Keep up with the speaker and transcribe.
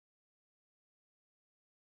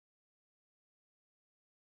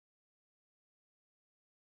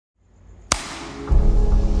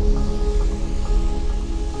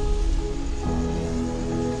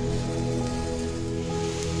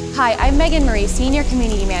Hi, I'm Megan Marie, Senior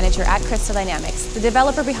Community Manager at Crystal Dynamics, the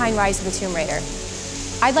developer behind Rise of the Tomb Raider.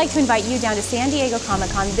 I'd like to invite you down to San Diego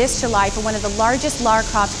Comic-Con this July for one of the largest Lara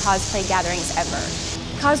Croft cosplay gatherings ever.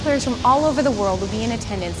 Cosplayers from all over the world will be in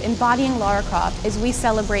attendance embodying Lara Croft as we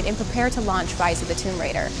celebrate and prepare to launch Rise of the Tomb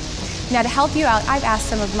Raider. Now to help you out, I've asked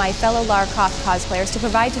some of my fellow Lara Croft cosplayers to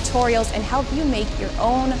provide tutorials and help you make your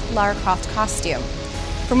own Lara Croft costume.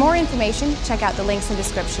 For more information, check out the links in the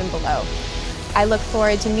description below. I look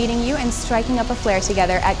forward to meeting you and striking up a flair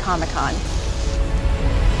together at Comic-Con.